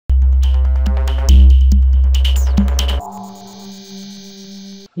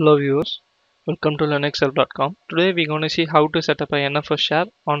Hello viewers, welcome to linuxhelp.com. Today we're going to see how to set up a NFS share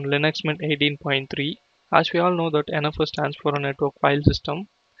on Linuxmint 18.3. As we all know that NFS stands for a network file system,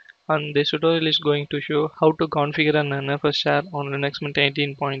 and this tutorial is going to show how to configure an NFS share on Linuxmint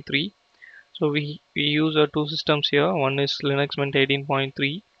 18.3. So we use two systems here. One is Linuxmint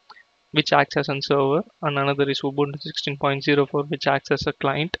 18.3 which acts as a server, and another is Ubuntu 16.04 which acts as a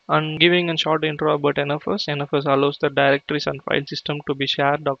client. And giving a short intro about NFS, NFS allows the directories and file system to be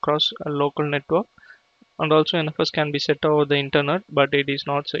shared across a local network, and also NFS can be set over the internet, but it is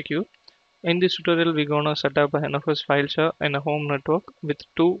not secure. In this tutorial we're gonna set up a NFS file share in a home network with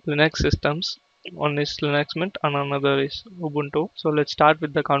two Linux systems. One is Linuxmint and another is Ubuntu. So let's start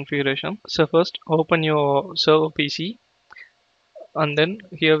with the configuration. So first open your server PC, and then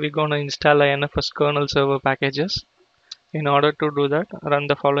here we're gonna install a NFS kernel server packages. In order to do that, run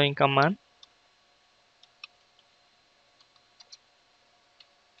the following command.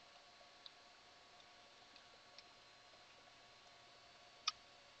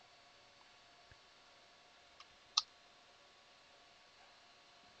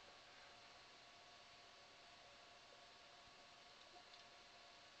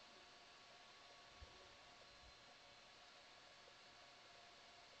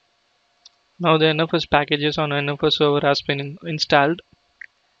 Now the NFS packages on NFS server has been installed.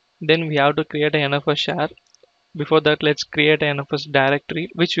 Then we have to create a NFS share. Before that, let's create a NFS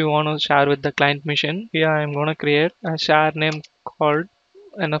directory which we want to share with the client machine. Here I am going to create a share name called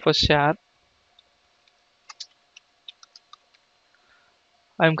NFS share.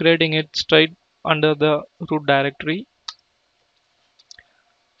 I am creating it straight under the root directory.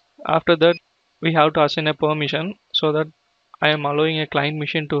 After that, we have to assign a permission so that I am allowing a client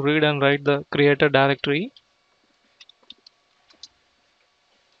machine to read and write the created directory.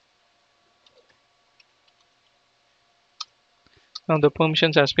 Now the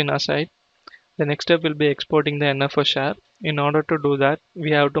permissions has been assigned. The next step will be exporting the NFS share. In order to do that, we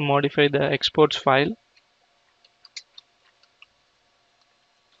have to modify the exports file.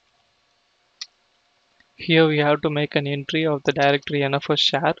 Here we have to make an entry of the directory NFS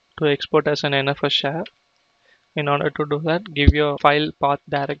share to export as an NFS share. In order to do that, give your file path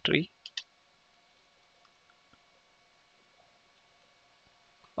directory,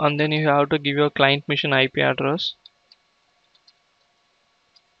 and then you have to give your client machine IP address.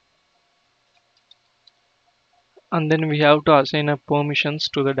 And then we have to assign a permissions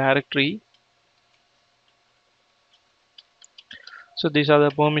to the directory. So these are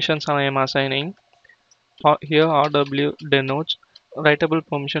the permissions I am assigning. Here RW denotes writable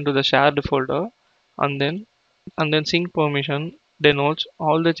permission to the shared folder, and then sync permission denotes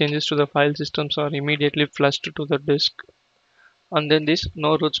all the changes to the file systems are immediately flushed to the disk. And then this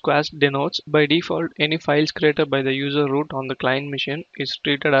no root squash denotes by default any files created by the user root on the client machine is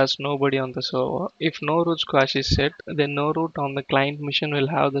treated as nobody on the server. If no root squash is set, then no root on the client machine will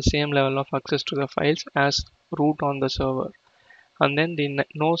have the same level of access to the files as root on the server. And then the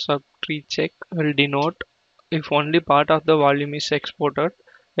no subtree check will denote if only part of the volume is exported.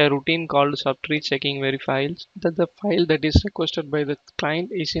 A routine called subtree checking verifies that the file that is requested by the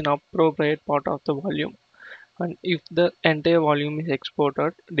client is in appropriate part of the volume. And if the entire volume is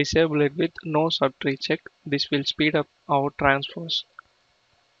exported, disable it with no subtree check. This will speed up our transfers.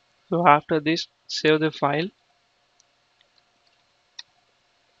 So after this, save the file,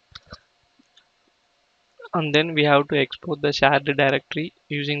 and then we have to export the shared directory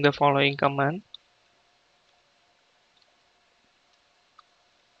using the following command.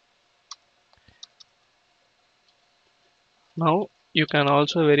 Now you can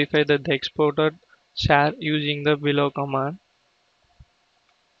also verify that the exported share using the below command.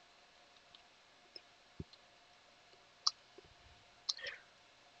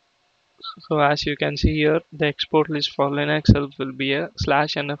 So as you can see here, the export list for Linux help will be a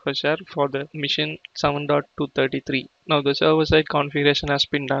 /NFS share for the machine 7.233. Now the server side configuration has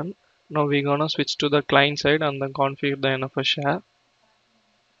been done. Now we're gonna switch to the client side and then configure the NFS share.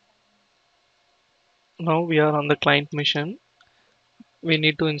 Now we are on the client machine. We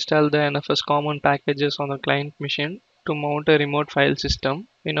need to install the NFS common packages on the client machine to mount a remote file system.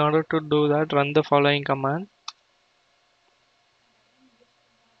 In order to do that, run the following command.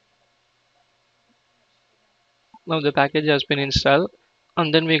 Now the package has been installed,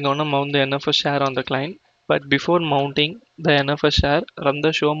 and then we're gonna mount the NFS share on the client. But before mounting the NFS share, run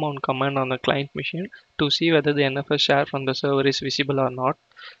the show mount command on the client machine to see whether the NFS share from the server is visible or not.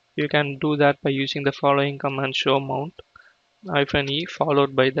 You can do that by using the following command: show mount -e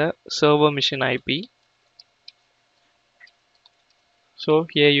followed by the server machine IP. So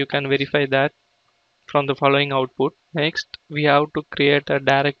here you can verify that from the following output. Next, we have to create a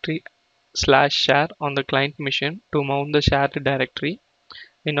directory /share on the client machine to mount the shared directory.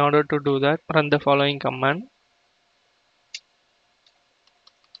 In order to do that, run the following command.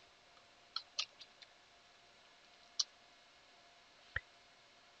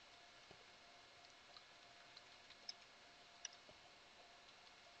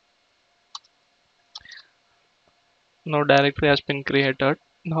 Now directory has been created.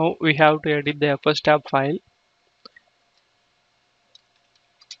 Now we have to edit the FS tab file.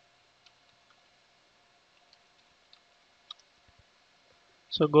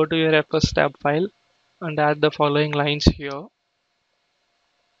 So go to your FS tab file and add the following lines here.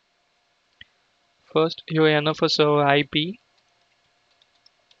 First, your NFS server IP,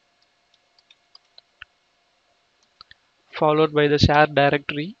 followed by the shared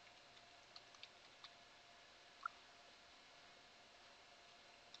directory,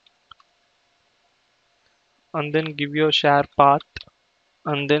 and then give your share path,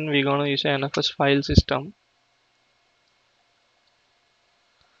 and then we're gonna use an NFS file system,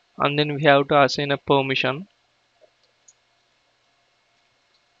 and then we have to assign a permission.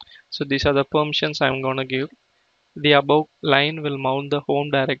 So these are the permissions I'm gonna give. The above line will mount the home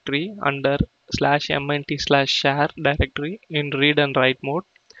directory under /mnt/share directory in read and write mode,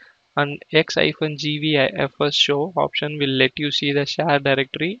 and x-gvifs show option will let you see the share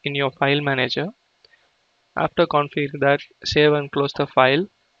directory in your file manager. After configure that, save and close the file.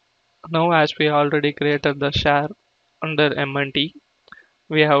 Now as we already created the share under mnt,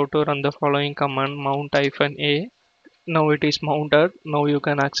 we have to run the following command mount-a. Now it is mounted. Now you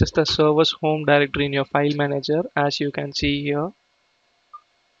can access the server's home directory in your file manager, as you can see here.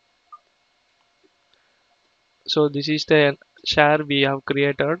 So this is the share we have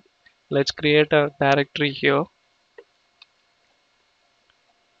created. Let's create a directory here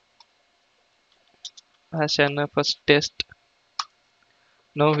as NFS test.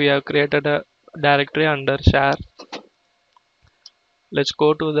 Now we have created a directory under share. Let's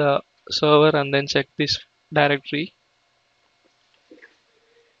go to the server and then check this directory.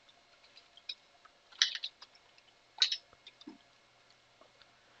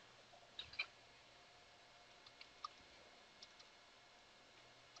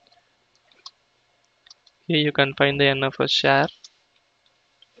 Here you can find the NFS share.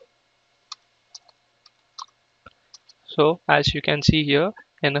 So as you can see here,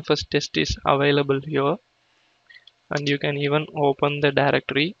 NFS test is available here, and you can even open the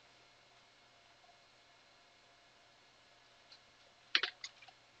directory.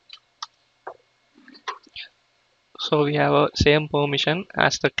 So we have a same permission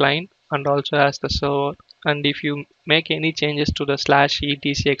as the client and also as the server. And if you make any changes to the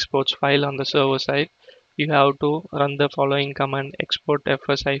 /etc exports file on the server side, you have to run the following command export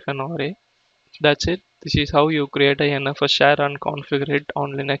fs-ra. That's it. This is how you create a NFS share and configure it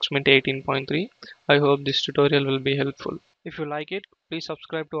on Linuxmint 18.3. I hope this tutorial will be helpful. If you like it, please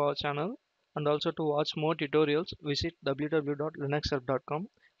subscribe to our channel, and also to watch more tutorials, visit www.linuxhelp.com.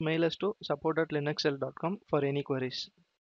 Mail us to support@linuxhelp.com for any queries.